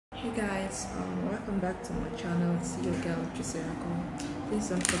Hey guys, welcome back to my channel. It's your girl Akowonjo. Please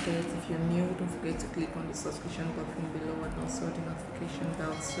don't forget, if you're new, don't forget to click on the subscription button below and also the notification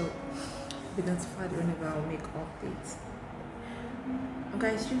bell so you'll be notified whenever I make updates.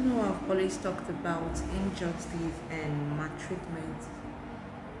 Guys, you know I've always talked about injustice and maltreatment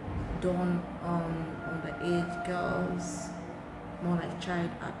done on underage girls, more like child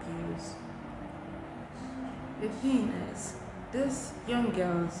abuse. The thing is, these young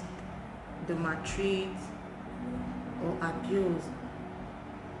girls, the maltreat or abuse,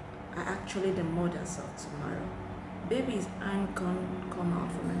 are actually the mothers of tomorrow. Babies aren't going to come out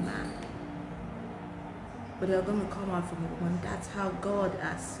from a man, but they're going to come out from a woman. That's how God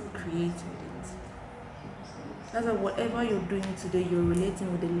has created it. That's why whatever you're doing today, you're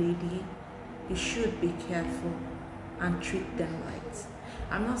relating with a lady, you should be careful and treat them right.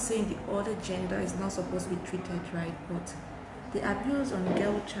 I'm not saying the other gender is not supposed to be treated right, but the abuse on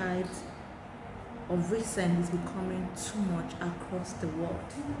girl child of recent is becoming too much across the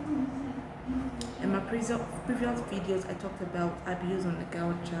world. In my previous videos, I talked about abuse on the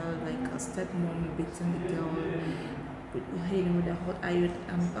girl child, like a stepmom beating the girl, hitting with a hot iron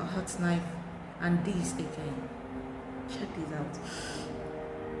and a hot knife, and this again. Check this out.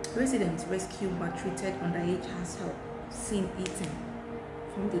 Residents rescue maltreated underage househelp seen eating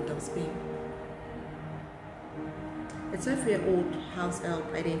from the dustbin. A 12-year-old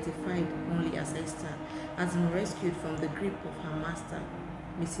househelp, identified only as Esther, has been rescued from the grip of her master,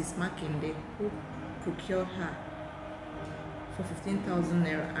 Mrs. Makinde, who procured her for 15,000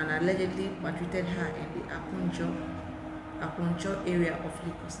 naira and allegedly maltreated her in the Akowonjo area of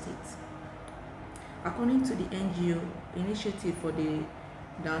Lagos State. According to the NGO Initiative for the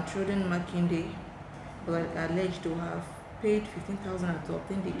Downtrodden, Makinde was alleged to have paid 15,000 to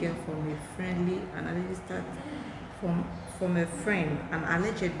obtain the girl from a friendly and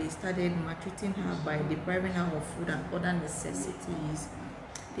allegedly started maltreating her by depriving her of food and other necessities.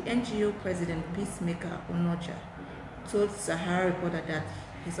 The NGO President, Peacemaker Onoja, told SaharaReporters that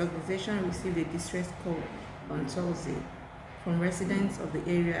his organization received a distress call on Thursday from residents of the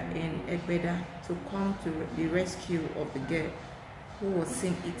area in Egbeda to come to the rescue of the girl who was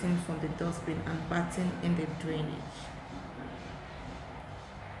seen eating from the dustbin and batting in the drainage.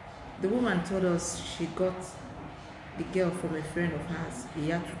 The woman told us she got the girl from a friend of hers,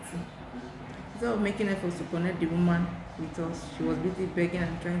 Iya Tutu. Instead of making efforts to connect the woman with us, she was busy begging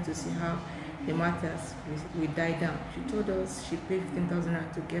and trying to see how the matters will die down. She told us she paid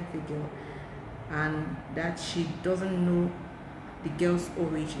 15,000 to get the girl and that she doesn't know the girl's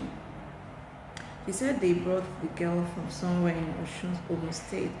origin. She said they brought the girl from somewhere in Ogun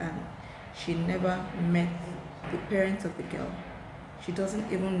State and she never met the parents of the girl. She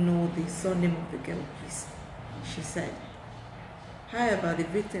doesn't even know the surname of the girl, she said. However, the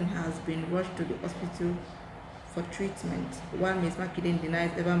victim has been rushed to the hospital for treatment, while Ms. Makinde denies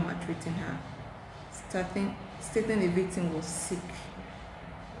ever maltreating her, stating the victim was sick.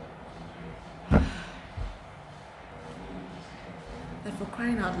 And for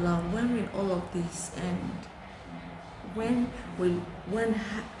crying out loud, when will all of this end? When will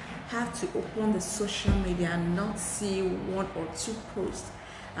have to open the social media and not see one or two posts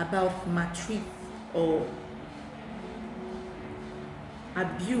about maltreat or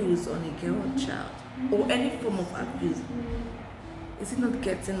abuse on a girl or child or any form of abuse? Is it not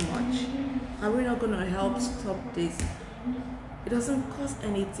getting much? Are we not going to help stop this? It doesn't cost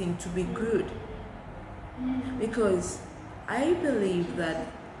anything to be good, because I believe that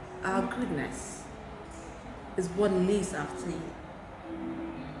our goodness is what lives after you.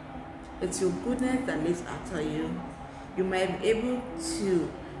 It's your goodness that lives after you. You might be able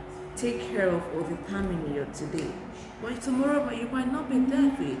to take care of all the time in your today, but tomorrow you might not be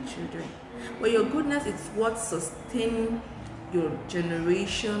there for your children. But your goodness is what sustains your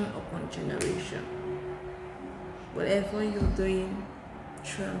generation upon generation. Whatever you're doing,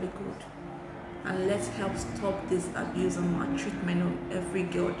 try and be good. And let's help stop this abuse and maltreatment on every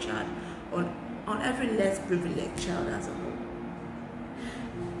girl child, on every less privileged child as a whole.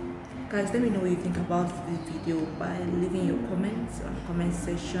 Guys, let me know what you think about this video by leaving your comments on the comment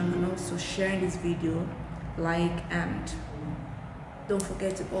section, and also sharing this video, and don't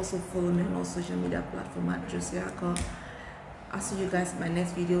forget to also follow me on all social media platforms at Josiaka. I'll see you guys in my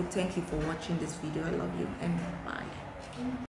next video. Thank you for watching this video. I love you and bye.